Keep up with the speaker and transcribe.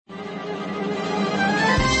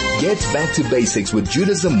Get back to basics with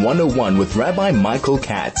Judaism 101 with Rabbi Michael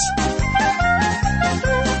Katz.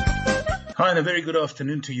 Hi, and a very good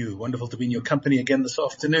afternoon to you. Wonderful to be in your company again this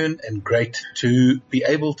afternoon, and great to be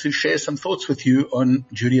able to share some thoughts with you on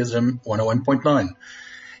Judaism 101.9.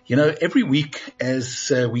 You know, every week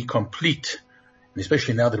as we complete, and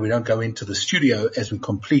especially now that we don't go into the studio, as we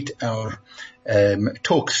complete our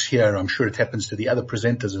talks here, I'm sure it happens to the other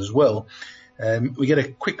presenters as well, we get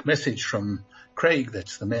a quick message from Craig,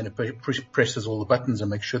 that's the man who presses all the buttons and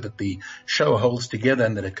makes sure that the show holds together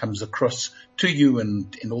and that it comes across to you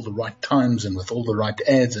and in all the right times and with all the right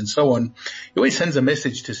ads and so on. He always sends a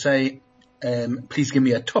message to say, please give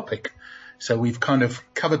me a topic. So we've kind of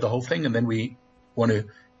covered the whole thing, and then we want to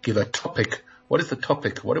give a topic. What is the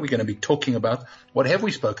topic? What are we going to be talking about? What have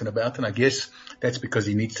we spoken about? And I guess that's because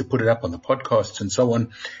he needs to put it up on the podcasts and so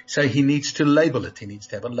on. So he needs to label it. He needs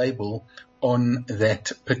to have a label on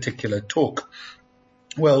that particular talk.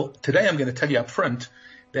 Well, today I'm going to tell you up front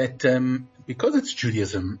that because it's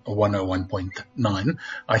Judaism 101.9,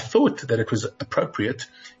 I thought that it was appropriate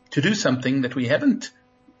to do something that we haven't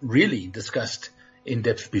really discussed in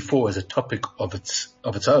depth before as a topic of its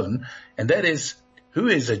own, and that is, who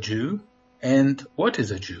is a Jew and what is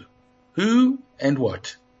a Jew? Who and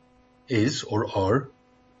what is or are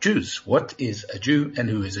Jews? What is a Jew and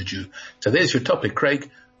who is a Jew? So there's your topic, Craig.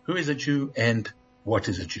 Who is a Jew and what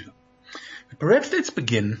is a Jew? Perhaps let's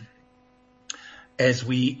begin, as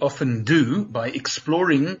we often do, by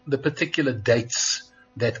exploring the particular dates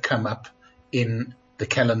that come up in the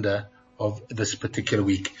calendar of this particular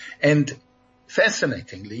week. And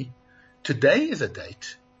fascinatingly, today is a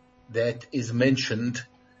date that is mentioned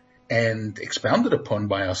and expounded upon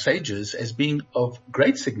by our sages as being of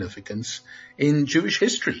great significance in Jewish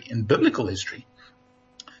history, in biblical history.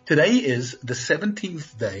 Today is the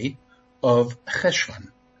 17th day of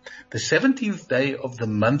Cheshvan, the 17th day of the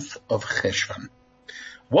month of Cheshvan.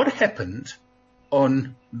 What happened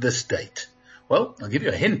on this date? Well, I'll give you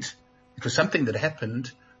a hint. It was something that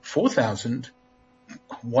happened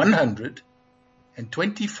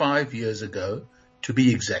 4,125 years ago, to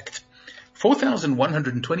be exact.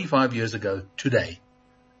 4,125 years ago today,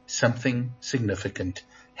 something significant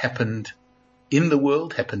happened in the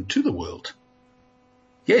world, happened to the world.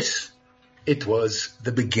 Yes, it was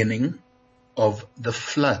the beginning of the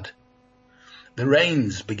flood. The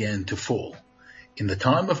rains began to fall in the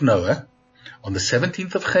time of Noah on the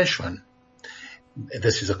 17th of Cheshvan.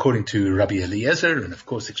 This is according to Rabbi Eliezer, and of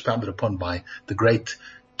course expounded upon by the great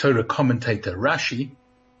Torah commentator Rashi,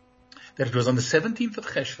 that it was on the 17th of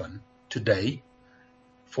Cheshvan, today,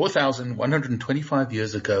 4,125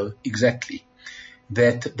 years ago exactly,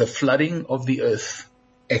 that the flooding of the earth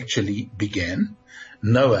actually began.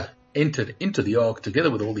 Noah entered into the ark together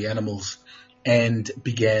with all the animals and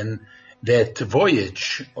began that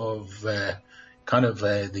voyage of the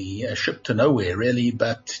ship to nowhere, really,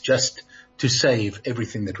 but just to save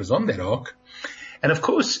everything that was on that ark. And of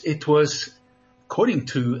course, it was, according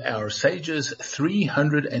to our sages,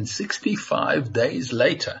 365 days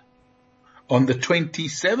later, on the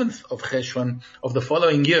 27th of Cheshvan of the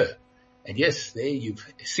following year. And yes, there you've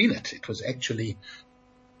seen it.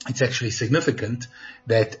 It's actually significant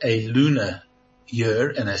that a lunar year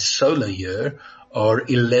and a solar year are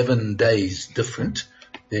 11 days different.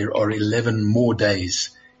 There are 11 more days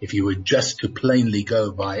if you were just to plainly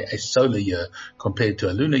go by a solar year compared to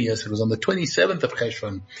a lunar year. So it was on the 27th of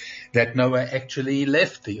Cheshvan that Noah actually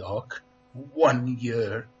left the ark, 1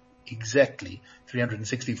 year exactly,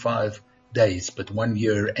 365 days, but 1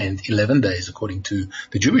 year and 11 days according to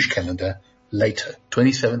the Jewish calendar later,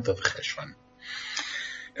 27th of Cheshvan.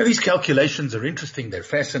 Now, these calculations are interesting. They're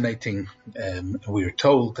fascinating. We are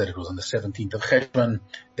told that it was on the 17th of Cheshvan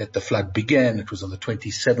that the flood began. It was on the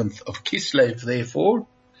 27th of Kislev, therefore,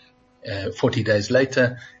 40 days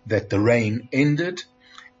later, that the rain ended.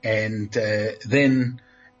 And then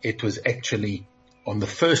it was actually on the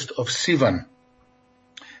 1st of Sivan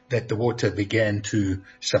that the water began to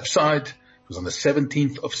subside. It was on the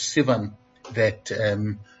 17th of Sivan that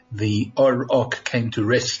the ark came to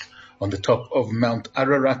rest on the top of Mount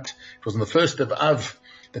Ararat. It was on the 1st of Av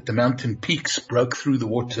that the mountain peaks broke through the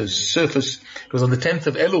water's surface. It was on the 10th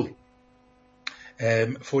of Elul,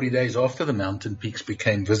 40 days after the mountain peaks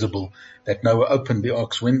became visible, that Noah opened the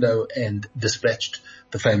ark's window and dispatched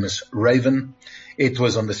the famous raven. It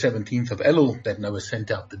was on the 17th of Elul that Noah sent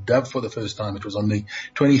out the dove for the first time. It was on the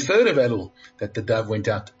 23rd of Elul that the dove went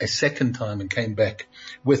out a second time and came back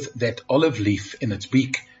with that olive leaf in its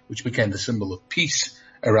beak, which became the symbol of peace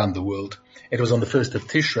around the world. It was on the 1st of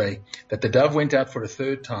Tishrei that the dove went out for a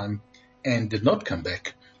third time and did not come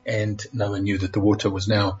back, and Noah knew that the water was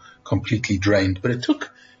now completely drained. But it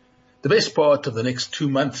took the best part of the next 2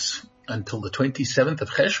 months until the 27th of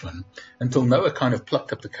Cheshvan, until Noah kind of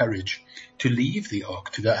plucked up the courage to leave the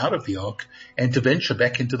ark, to go out of the ark and to venture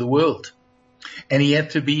back into the world. And he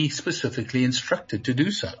had to be specifically instructed to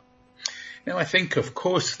do so. Now, I think, of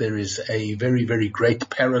course, there is a very, very great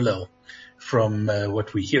parallel from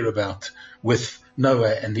what we hear about with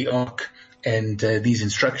Noah and the ark and these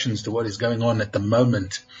instructions to what is going on at the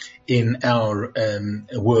moment in our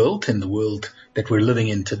world, in the world that we're living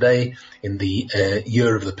in today, in the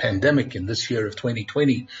year of the pandemic, in this year of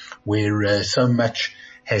 2020, where so much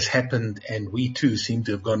has happened and we too seem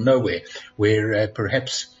to have gone nowhere, where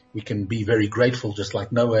perhaps we can be very grateful, just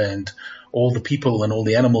like Noah and all the people and all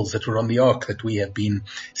the animals that were on the ark, that we have been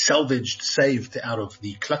salvaged, saved out of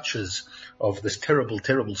the clutches of this terrible,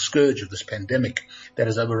 terrible scourge of this pandemic that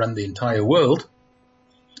has overrun the entire world.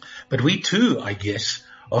 But we too, I guess,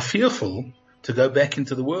 are fearful to go back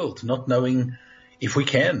into the world, not knowing if we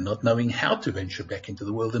can, not knowing how to venture back into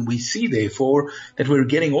the world. And we see, therefore, that we're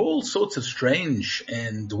getting all sorts of strange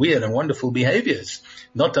and weird and wonderful behaviors,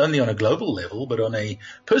 not only on a global level, but on a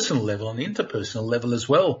personal level, on the interpersonal level as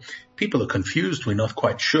well. People are confused. We're not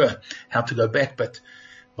quite sure how to go back. But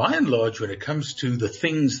by and large, when it comes to the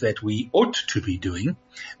things that we ought to be doing,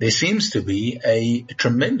 there seems to be a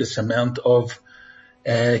tremendous amount of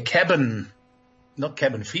not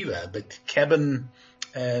cabin fever, but cabin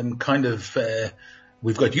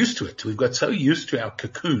we've got used to it. We've got so used to our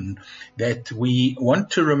cocoon that we want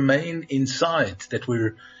to remain inside, that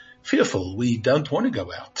we're fearful. We don't want to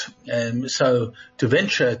go out. So to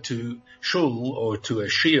venture to shul or to a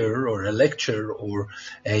shiur or a lecture or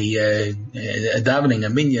a davening, a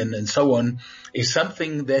minyan and so on is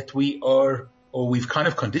something that we've kind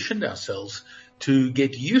of conditioned ourselves to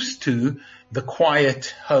get used to the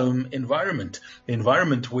quiet home environment, the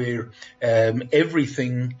environment where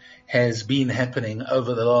everything has been happening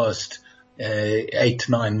over the last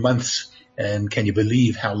 8-9 months. And can you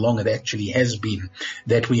believe how long it actually has been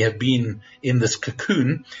that we have been in this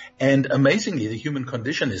cocoon? And amazingly, the human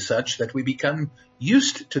condition is such that we become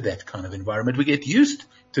used to that kind of environment. We get used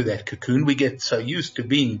to that cocoon. We get so used to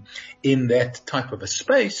being in that type of a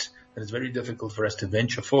space that it's very difficult for us to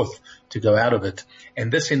venture forth, to go out of it. And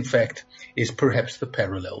this, in fact, is perhaps the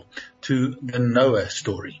parallel to the Noah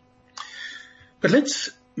story. But let's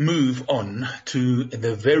move on to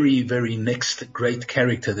the very, very next great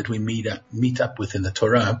character that we meet up with in the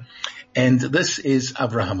Torah. And this is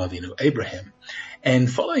Avraham Avinu, Abraham. And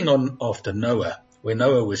following on after Noah, where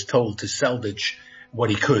Noah was told to salvage what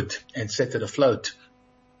he could and set it afloat,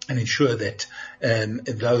 and ensure that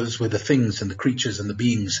those were the things and the creatures and the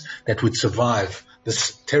beings that would survive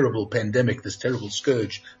this terrible pandemic, this terrible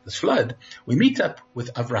scourge, this flood, we meet up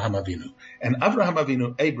with Avraham Avinu. And Avraham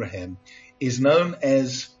Avinu, Abraham, is known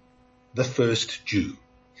as the first Jew.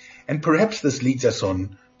 And perhaps this leads us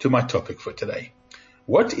on to my topic for today.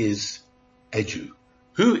 What is a Jew?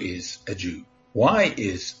 Who is a Jew? Why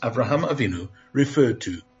is Avraham Avinu referred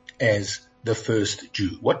to as the first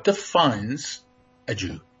Jew? What defines a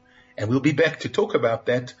Jew? And we'll be back to talk about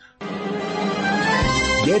that.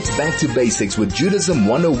 Get back to basics with Judaism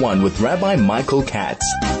 101 with Rabbi Michael Katz.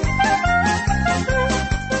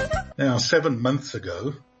 Now, 7 months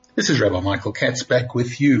ago, this is Rabbi Michael Katz back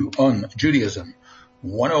with you on Judaism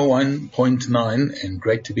 101.9, and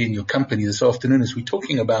great to be in your company this afternoon as we're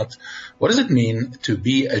talking about what does it mean to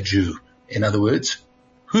be a Jew? In other words,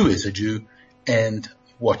 who is a Jew and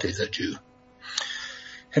what is a Jew?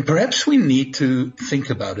 And perhaps we need to think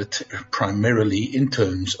about it primarily in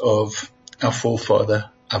terms of our forefather,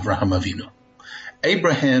 Avraham Avinu.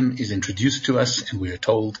 Abraham is introduced to us and we are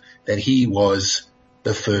told that he was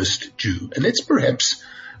the first Jew. And let's perhaps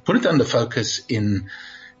put it under focus in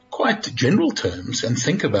quite general terms and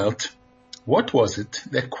think about what was it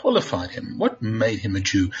that qualified him? What made him a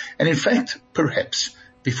Jew? And in fact, perhaps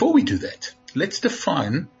before we do that, let's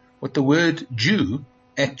define what the word Jew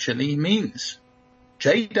actually means.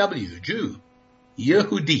 JW, Jew,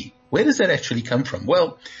 Yehudi. Where does that actually come from?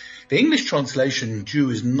 Well, the English translation Jew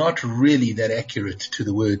is not really that accurate to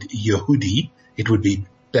the word Yehudi. It would be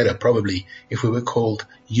better probably if we were called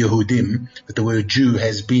Yehudim, but the word Jew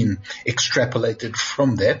has been extrapolated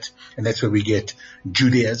from that, and that's where we get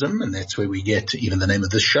Judaism, and that's where we get even the name of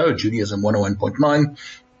this show, Judaism 101.9,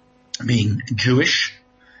 being Jewish,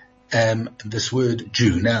 this word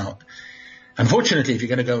Jew. Now, unfortunately, if you're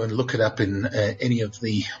going to go and look it up in any of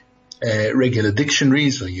the regular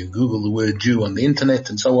dictionaries, or you Google the word Jew on the internet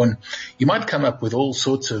and so on, you might come up with all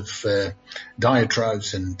sorts of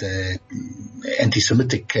diatribes and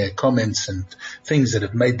anti-Semitic comments and things that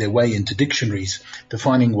have made their way into dictionaries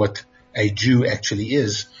defining what a Jew actually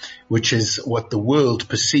is, which is what the world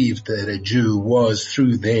perceived that a Jew was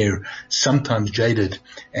through their sometimes jaded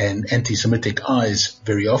and anti-Semitic eyes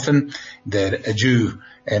very often, that a Jew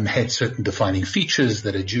had certain defining features,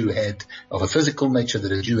 that a Jew had of a physical nature,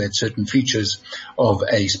 that a Jew had certain features of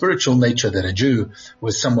a spiritual nature, that a Jew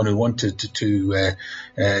was someone who wanted to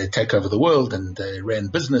take over the world and ran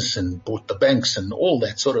business and bought the banks and all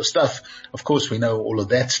that sort of stuff. Of course, we know all of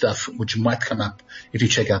that stuff, which might come up if you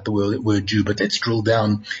check out the word Jew, but let's drill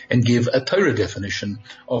down and give a Torah definition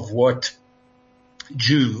of what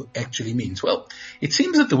Jew actually means. Well, it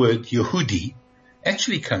seems that the word Yehudi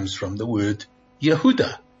actually comes from the word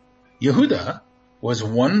Yehuda. Yehuda was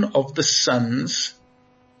one of the sons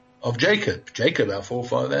of Jacob. Jacob, our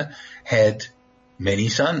forefather, had many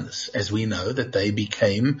sons, as we know that they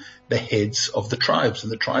became the heads of the tribes,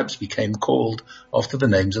 and the tribes became called after the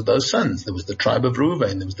names of those sons. There was the tribe of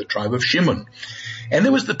Reuven, there was the tribe of Shimon, and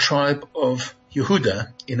there was the tribe of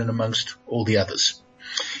Yehuda in and amongst all the others.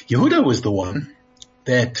 Yehuda was the one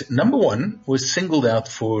that, number one, was singled out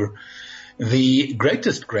for the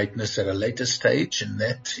greatest greatness at a later stage, and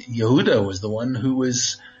that Yehuda was the one who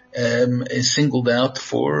was singled out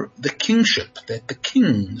for the kingship, that the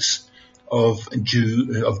kings of the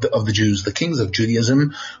Jews, the kings of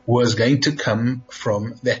Judaism, was going to come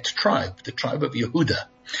from that tribe, the tribe of Yehuda.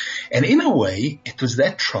 And in a way, it was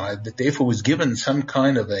that tribe that therefore was given some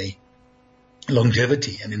kind of a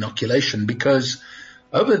longevity and inoculation, because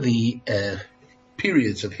over the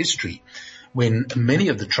periods of history when many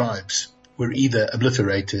of the tribes were either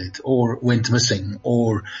obliterated or went missing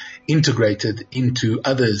or integrated into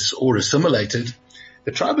others or assimilated,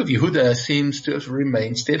 the tribe of Yehuda seems to have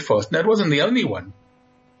remained steadfast. Now, it wasn't the only one.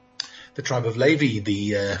 The tribe of Levi,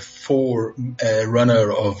 the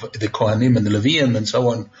forerunner of the Kohanim and the Levium and so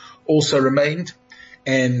on, also remained.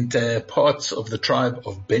 And parts of the tribe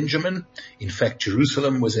of Benjamin. In fact,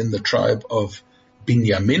 Jerusalem was in the tribe of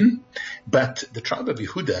Binyamin, but the tribe of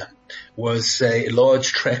Yehuda was a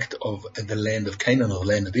large tract of the land of Canaan, or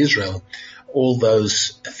the land of Israel, all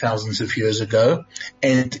those thousands of years ago.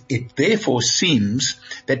 And it therefore seems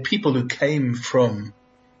that people who came from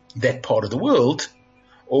that part of the world,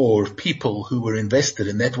 or people who were invested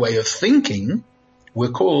in that way of thinking,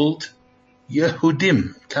 were called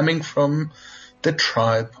Yehudim, coming from the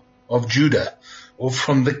tribe of Judah, or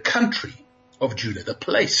from the country of Judah, the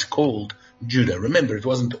place called Judah. Remember, it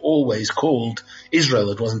wasn't always called Israel.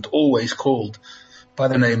 It wasn't always called by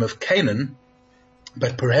the name of Canaan,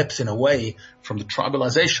 but perhaps in a way, from the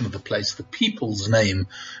tribalization of the place, the people's name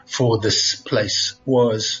for this place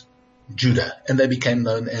was Judah, and they became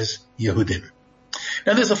known as Yehudim.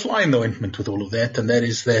 Now, there's a fly in the ointment with all of that, and that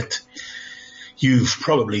is that you've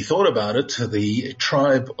probably thought about it. The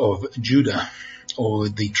tribe of Judah, or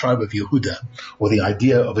the tribe of Yehuda, or the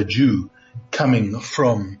idea of a Jew coming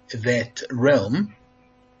from that realm,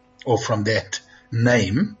 or from that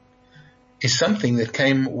name, is something that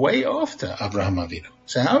came way after Abraham Avinu.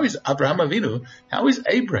 So how is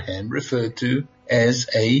Abraham referred to as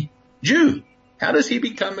a Jew? How does he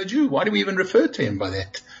become a Jew? Why do we even refer to him by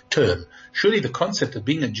that term? Surely the concept of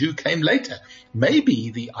being a Jew came later. Maybe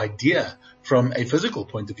the idea from a physical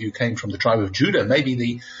point of view came from the tribe of Judah. Maybe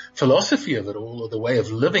the philosophy of it all, or the way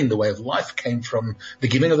of living, the way of life, came from the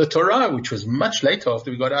giving of the Torah, which was much later after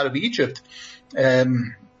we got out of Egypt.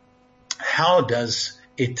 How does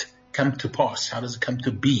it come to pass? How does it come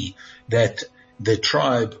to be that the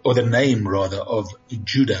tribe, or the name rather, of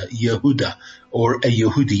Judah, Yehuda, or a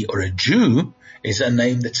Yehudi, or a Jew, is a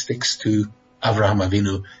name that sticks to Avraham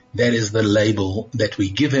Avinu? That is the label that we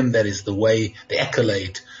give him. That is the way, the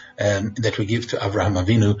accolade that we give to Avraham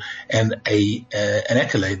Avinu, and an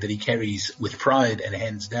accolade that he carries with pride and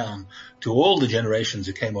hands down to all the generations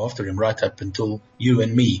who came after him, right up until you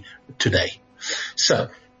and me today. So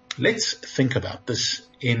let's think about this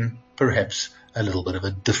in perhaps a little bit of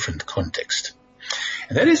a different context.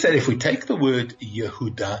 And that is that if we take the word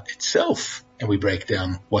Yehuda itself and we break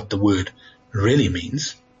down what the word really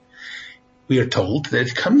means, we are told that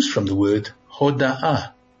it comes from the word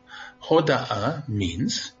Hoda'ah. Hoda'ah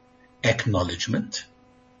means acknowledgement,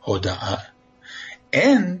 Hoda'ah,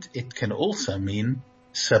 and it can also mean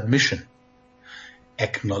submission.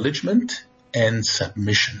 Acknowledgement and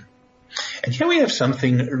submission. And here we have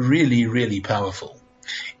something really, really powerful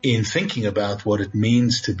in thinking about what it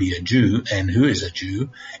means to be a Jew and who is a Jew,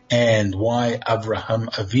 and why Avraham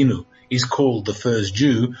Avinu is called the first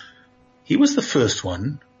Jew. He was the first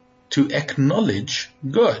one to acknowledge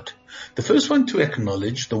God. The first one to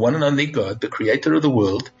acknowledge the one and only God, the creator of the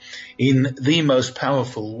world, in the most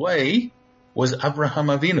powerful way was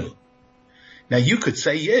Avraham Avinu. Now you could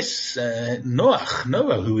say, yes,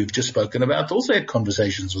 Noah, who we've just spoken about, also had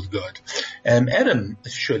conversations with God. Adam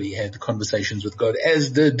surely had conversations with God,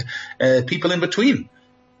 as did people in between.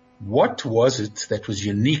 What was it that was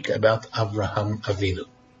unique about Avraham Avinu?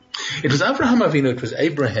 It was Avraham Avinu, it was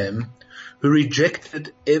Abraham, who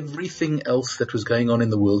rejected everything else that was going on in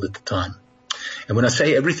the world at the time. And when I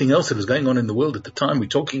say everything else that was going on in the world at the time, we're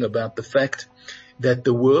talking about the fact that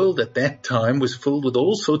the world at that time was filled with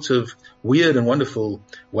all sorts of weird and wonderful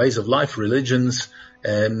ways of life, religions,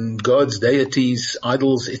 gods, deities,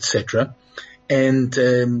 idols, etc.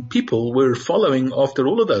 And people were following after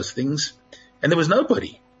all of those things, and there was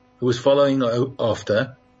nobody who was following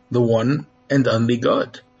after the one and only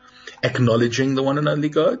God, acknowledging the one and only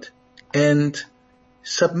God, and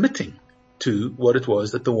submitting to what it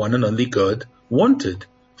was that the one and only God wanted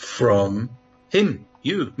from him,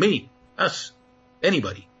 you, me, us,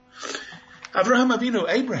 anybody. Avraham Avinu,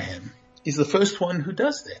 Abraham, is the first one who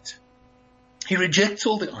does that. He rejects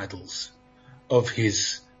all the idols of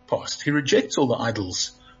his past. He rejects all the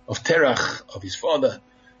idols of Terach, of his father.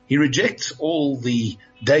 He rejects all the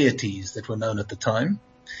deities that were known at the time.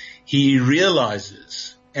 He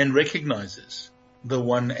realizes and recognizes the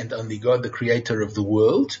one and only God, the creator of the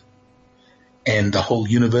world and the whole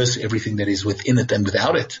universe, everything that is within it and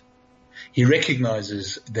without it. He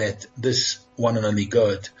recognizes that this one and only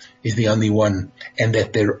God is the only one and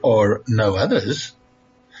that there are no others.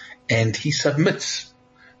 And he submits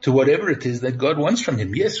to whatever it is that God wants from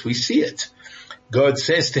him. Yes, we see it. God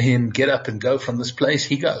says to him, get up and go from this place.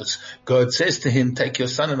 He goes. God says to him, take your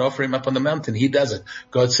son and offer him up on the mountain. He does it.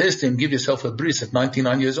 God says to him, give yourself a bris at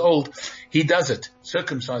 99 years old. He does it.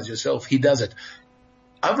 Circumcise yourself. He does it.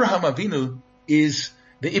 Avraham Avinu is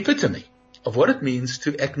the epitome of what it means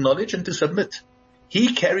to acknowledge and to submit.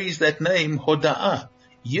 He carries that name, Hoda'ah,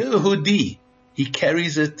 Yehudi. He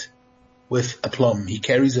carries it with aplomb. He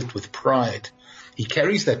carries it with pride. He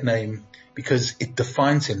carries that name because it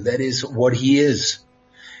defines him. That is what he is.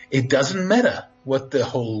 It doesn't matter what the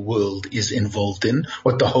whole world is involved in,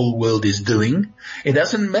 what the whole world is doing. It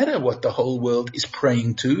doesn't matter what the whole world is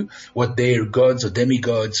praying to, what their gods or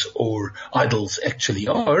demigods or idols actually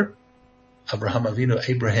are. Avraham Avinu,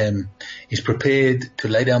 Abraham, is prepared to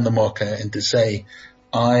lay down the marker and to say,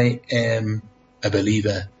 I am a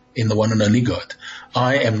believer in the one and only God.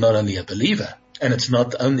 I am not only a believer, and it's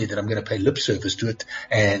not only that I'm going to pay lip service to it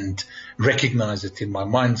and recognize it in my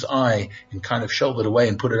mind's eye and kind of shelve it away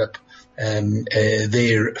and put it up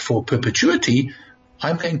there for perpetuity.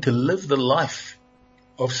 I'm going to live the life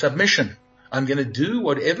of submission. I'm going to do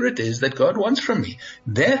whatever it is that God wants from me.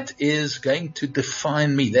 That is going to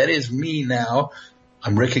define me. That is me now.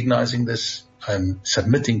 I'm recognizing this. I'm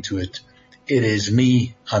submitting to it. It is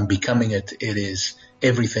me. I'm becoming it. It is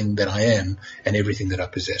everything that I am and everything that I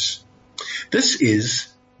possess. This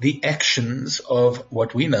is the actions of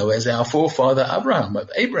what we know as our forefather Abraham,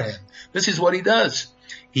 of Abraham. This is what he does.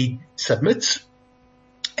 He submits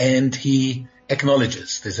and he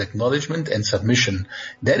acknowledges. There's acknowledgement and submission.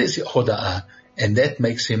 That is Hoda'ah, and that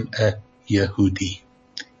makes him a Yehudi,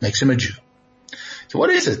 makes him a Jew. So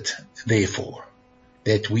what is it, therefore,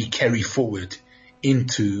 that we carry forward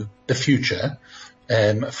into the future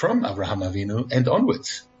from Avraham Avinu and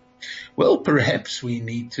onwards? Well, perhaps we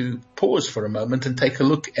need to pause for a moment and take a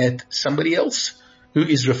look at somebody else who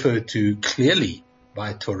is referred to clearly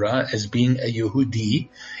by Torah as being a Yehudi,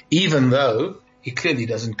 even though he clearly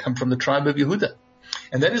doesn't come from the tribe of Yehuda.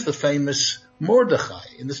 And that is the famous Mordechai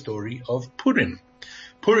in the story of Purim.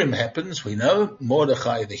 Purim happens, we know,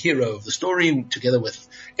 Mordechai, the hero of the story, together with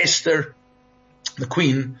Esther, the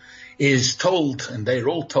queen, is told, and they're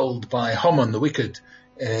all told by Haman the wicked,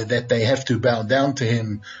 that they have to bow down to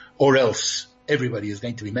him or else everybody is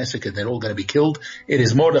going to be massacred. They're all going to be killed. It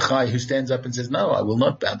is Mordechai who stands up and says, no, I will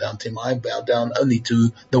not bow down to him. I bow down only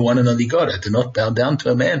to the one and only God. I do not bow down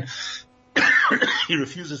to a man. He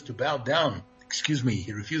refuses to bow down.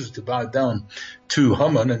 He refuses to bow down to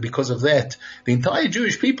Haman, and because of that, the entire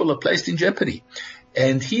Jewish people are placed in jeopardy.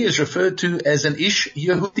 And he is referred to as an Ish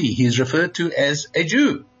Yehudi. He is referred to as a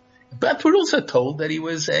Jew. But we're also told that he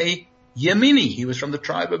was a Yemini. He was from the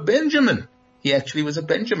tribe of Benjamin. He actually was a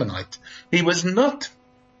Benjaminite. He was not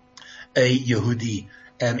a Yehudi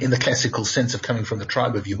in the classical sense of coming from the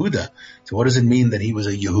tribe of Yehuda. So what does it mean that he was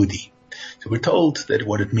a Yehudi? So we're told that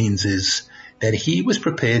what it means is that he was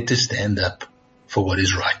prepared to stand up for what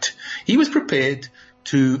is right. He was prepared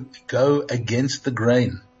to go against the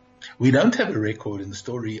grain. We don't have a record in the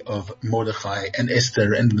story of Mordechai and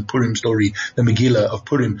Esther and the Purim story, the Megillah of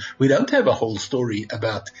Purim. We don't have a whole story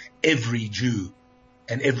about every Jew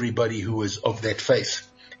and everybody who was of that faith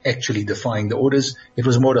actually defying the orders. It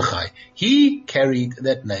was Mordechai. He carried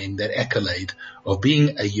that name, that accolade of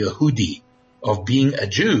being a Yehudi, of being a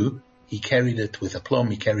Jew. He carried it with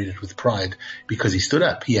aplomb. He carried it with pride because he stood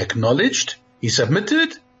up. He acknowledged, he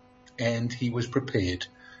submitted, and he was prepared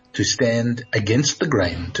to stand against the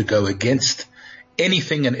grain, to go against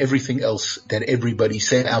anything and everything else that everybody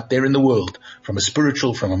said out there in the world, from a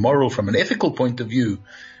spiritual, from a moral, from an ethical point of view,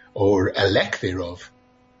 or a lack thereof.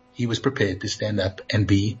 He was prepared to stand up and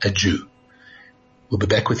be a Jew. We'll be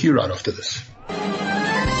back with you right after this.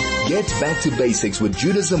 Get back to basics with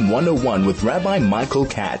Judaism 101 with Rabbi Michael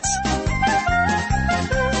Katz.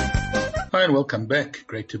 Hi and welcome back.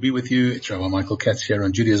 Great to be with you. It's Rabbi Michael Katz here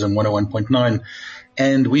on Judaism 101.9.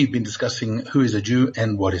 And we've been discussing who is a Jew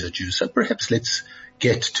and what is a Jew. So perhaps let's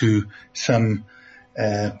get to some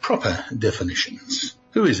proper definitions.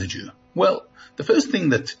 Who is a Jew? Well, the first thing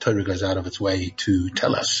that Torah goes out of its way to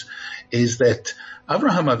tell us is that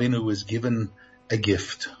Avraham Avinu was given a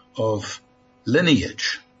gift of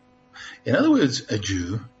lineage. In other words, a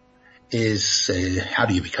Jew is, how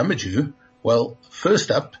do you become a Jew? Well, first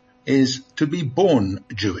up is to be born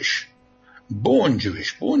Jewish. Born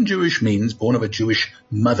Jewish. Born Jewish means born of a Jewish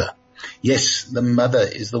mother. Yes, the mother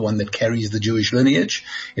is the one that carries the Jewish lineage.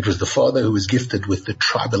 It was the father who was gifted with the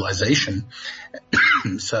tribalization.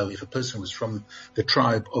 So if a person was from the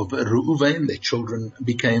tribe of Reuven, their children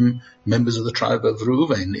became members of the tribe of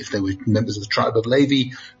Reuven. If they were members of the tribe of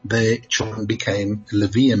Levi, their children became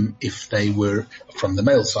Leviim if they were from the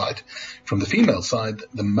male side. From the female side,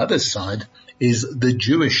 the mother's side is the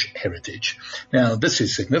Jewish heritage. Now, this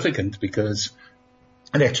is significant because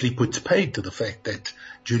it actually puts paid to the fact that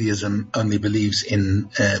Judaism only believes in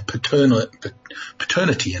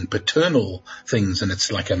paternity and paternal things, and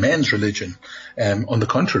it's like a man's religion. On the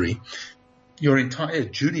contrary, your entire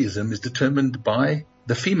Judaism is determined by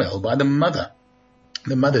the female, by the mother.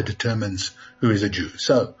 The mother determines who is a Jew.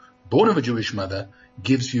 So, born of a Jewish mother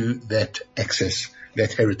gives you that access,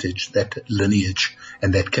 that heritage, that lineage,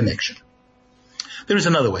 and that connection. There is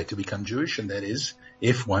another way to become Jewish, and that is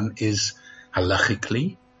if one is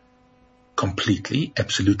halachically, completely,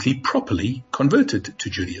 absolutely, properly converted to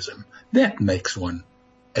Judaism. That makes one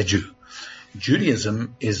a Jew.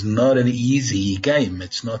 Judaism is not an easy game.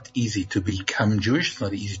 It's not easy to become Jewish. It's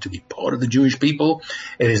not easy to be part of the Jewish people.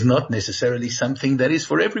 It is not necessarily something that is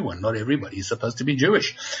for everyone. Not everybody is supposed to be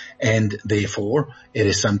Jewish. And therefore, it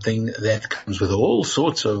is something that comes with all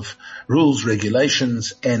sorts of rules,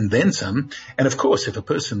 regulations, and then some. And of course, if a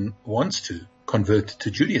person wants to convert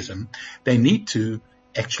to Judaism, they need to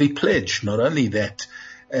actually pledge not only that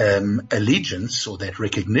allegiance or that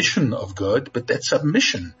recognition of God, but that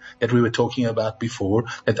submission that we were talking about before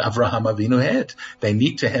that Avraham Avinu had. They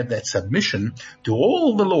need to have that submission to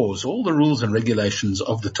all the laws, all the rules and regulations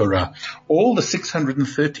of the Torah, all the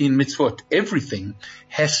 613 mitzvot. Everything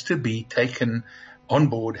has to be taken on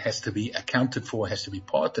board, has to be accounted for, has to be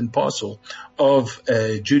part and parcel of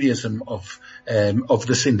Judaism of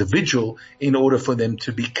this individual in order for them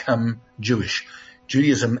to become Jewish.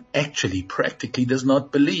 Judaism actually practically does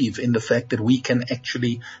not believe in the fact that we can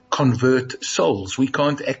actually convert souls. We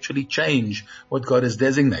can't actually change what God has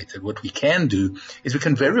designated. What we can do is we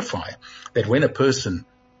can verify that when a person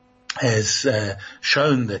has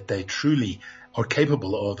shown that they truly are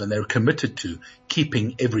capable of and they're committed to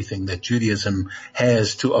keeping everything that Judaism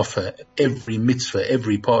has to offer, every mitzvah,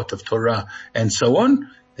 every part of Torah, and so on,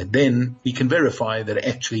 that then we can verify that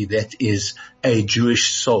actually that is a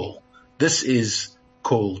Jewish soul. This is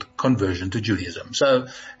called conversion to Judaism. So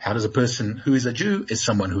how does a person who is a Jew is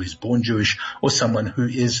someone who is born Jewish or someone who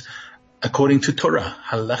is, according to Torah,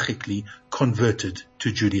 halachically converted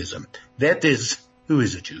to Judaism. That is who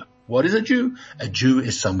is a Jew. What is a Jew? A Jew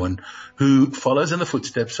is someone who follows in the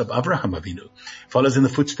footsteps of Avraham Avinu, follows in the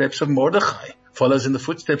footsteps of Mordechai, follows in the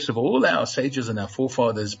footsteps of all our sages and our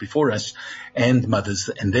forefathers before us and mothers,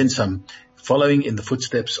 and then some, following in the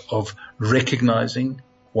footsteps of recognizing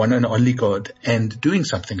one and only God and doing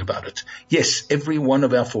something about it. Yes, every one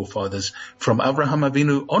of our forefathers from Avraham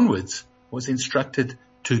Avinu onwards was instructed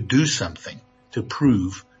to do something, to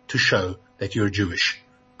prove, to show that you're Jewish.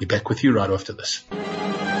 Be back with you right after this.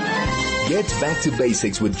 Get back to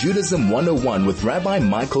basics with Judaism 101 with Rabbi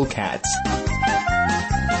Michael Katz.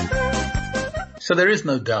 So there is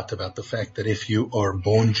no doubt about the fact that if you are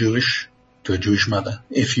born Jewish to a Jewish mother,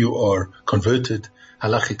 if you are converted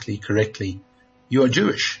halachically, correctly, you are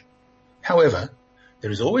Jewish. However,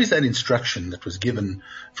 there is always that instruction that was given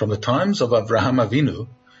from the times of Avraham Avinu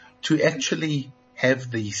to actually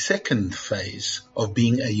have the second phase of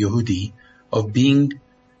being a Yehudi, of being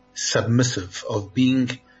submissive, of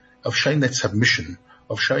showing that submission,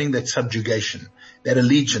 of showing that subjugation, that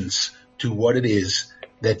allegiance to what it is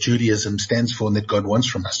that Judaism stands for and that God wants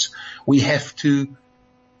from us. We have to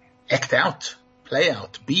act out, play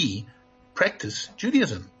out, practice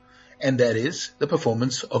Judaism. And that is the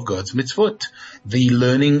performance of God's mitzvot, the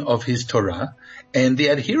learning of His Torah and the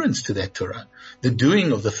adherence to that Torah, the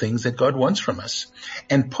doing of the things that God wants from us.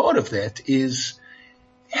 And part of that is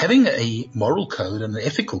having a moral code and an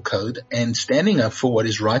ethical code and standing up for what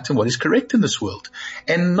is right and what is correct in this world,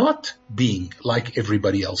 and not being like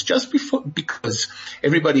everybody else just because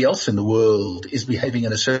everybody else in the world is behaving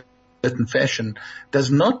in a certain fashion does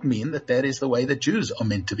not mean that that is the way that Jews are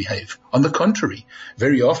meant to behave. On the contrary,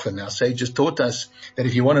 very often our sages taught us that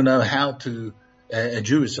if you want to know how a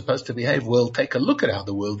Jew is supposed to behave, well, take a look at how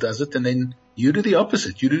the world does it, and then you do the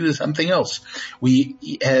opposite. You do something else. We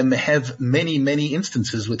have many, many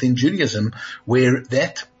instances within Judaism where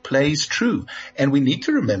that plays true. And we need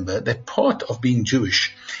to remember that part of being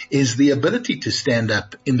Jewish is the ability to stand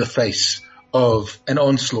up in the face of an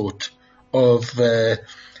onslaught of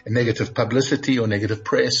negative publicity or negative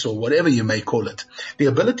press or whatever you may call it. The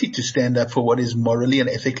ability to stand up for what is morally and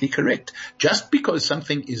ethically correct. Just because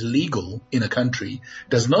something is legal in a country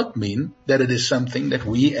does not mean that it is something that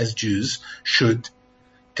we as Jews should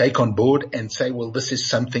take on board and say, well, this is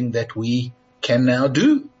something that we can now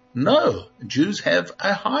do. No, Jews have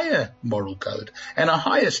a higher moral code and a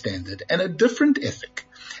higher standard and a different ethic.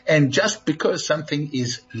 And just because something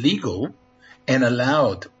is legal and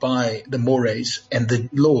allowed by the mores and the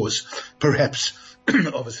laws, perhaps,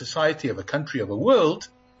 of a society, of a country, of a world,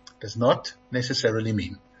 does not necessarily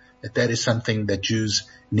mean that that is something that Jews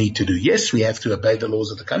need to do. Yes, we have to obey the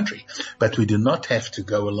laws of the country, but we do not have to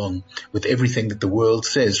go along with everything that the world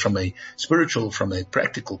says from a spiritual, from a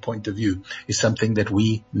practical point of view, is something that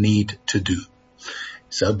we need to do.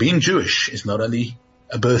 So being Jewish is not only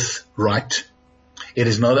a birthright, it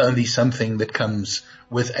is not only something that comes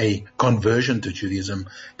with a conversion to Judaism,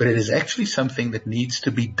 but it is actually something that needs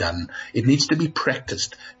to be done. It needs to be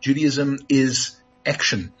practiced. Judaism is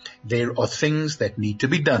action. There are things that need to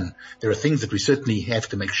be done. There are things that we certainly have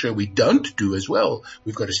to make sure we don't do as well.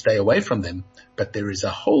 We've got to stay away from them. But there is a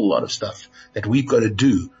whole lot of stuff that we've got to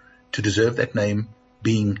do to deserve that name,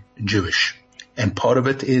 being Jewish. And part of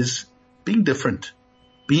it is being different,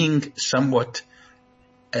 being somewhat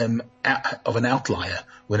of an outlier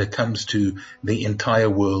when it comes to the entire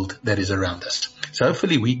world that is around us. So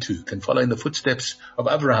hopefully we too can follow in the footsteps of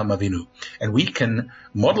Avraham Avinu, and we can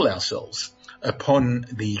model ourselves upon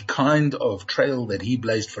the kind of trail that he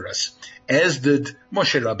blazed for us, as did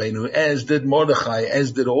Moshe Rabbeinu, as did Mordechai,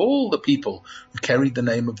 as did all the people who carried the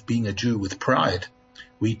name of being a Jew with pride.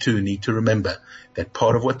 We too need to remember that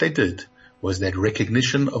part of what they did was that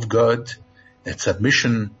recognition of God, that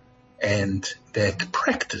submission, and that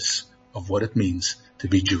practice of what it means to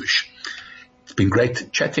be Jewish. It's been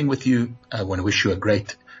great chatting with you. I want to wish you a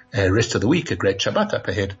great rest of the week, a great Shabbat up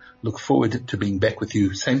ahead. Look forward to being back with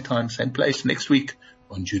you same time, same place next week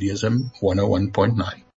on Judaism 101.9.